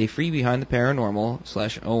will get a free Behind the Paranormal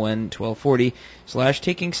 /ON 1240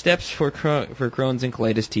 /Taking Steps for Crohn's and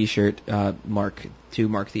Colitis t-shirt to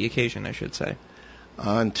mark the occasion, I should say.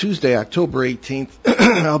 On Tuesday, October 18th,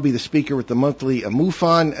 I'll be the speaker at the monthly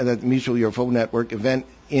MUFON, the Mutual UFO Network event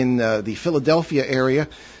in the Philadelphia area.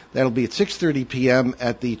 That'll be at 6:30 p.m.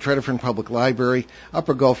 at the Tredyffrin Public Library,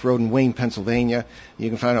 Upper Gulf Road in Wayne, Pennsylvania. You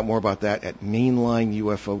can find out more about that at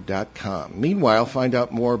mainlineufo.com. Meanwhile, find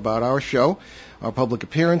out more about our show, our public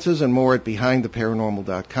appearances, and more at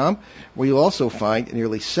BehindTheParanormal.com, where you'll also find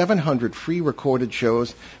nearly 700 free recorded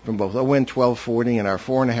shows from both ON 1240 and our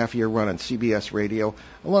 4.5-year run on CBS Radio,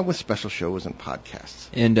 along with special shows and podcasts.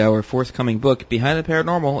 And our forthcoming book, Behind the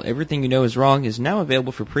Paranormal, Everything You Know Is Wrong, is now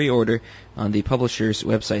available for pre-order on the publisher's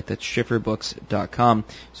website. That's schifferbooks.com.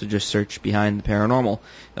 So just search Behind the Paranormal.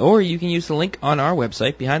 Or you can use the link on our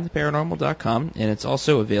website, BehindTheParanormal.com, and it's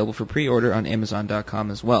also available for pre-order on Amazon.com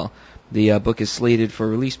as well. The book is slated for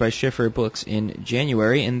release by Schiffer Books in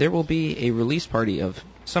January, and there will be a release party of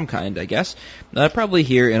some kind, I guess, probably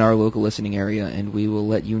here in our local listening area, and we will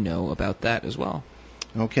let you know about that as well.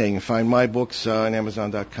 Okay, you can find my books on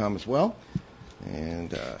Amazon.com as well.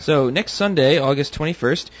 And so next Sunday, August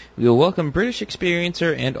 21st, we will welcome British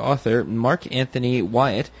experiencer and author Mark Anthony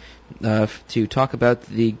Wyatt to talk about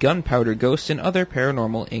the gunpowder ghost and other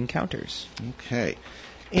paranormal encounters. Okay.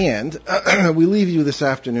 And we leave you this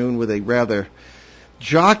afternoon with a rather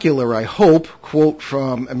jocular, I hope, quote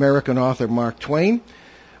from American author Mark Twain.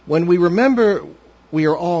 When we remember we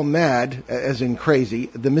are all mad, as in crazy,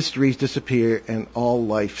 the mysteries disappear and all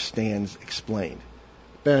life stands explained.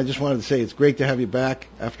 Ben, I just wanted to say it's great to have you back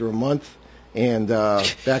after a month, and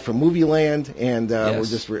back from Movie Land, and Yes. we're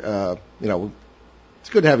just, it's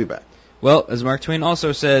good to have you back. Well, as Mark Twain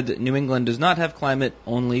also said, New England does not have climate,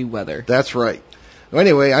 only weather. That's right. Well,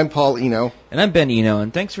 anyway, I'm Paul Eno. And I'm Ben Eno,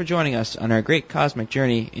 and thanks for joining us on our great cosmic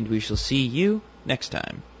journey, and we shall see you next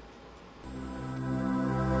time.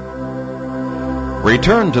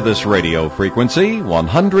 Return to this radio frequency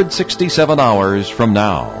 167 hours from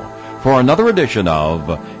now for another edition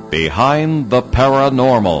of Behind the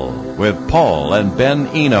Paranormal with Paul and Ben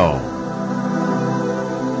Eno.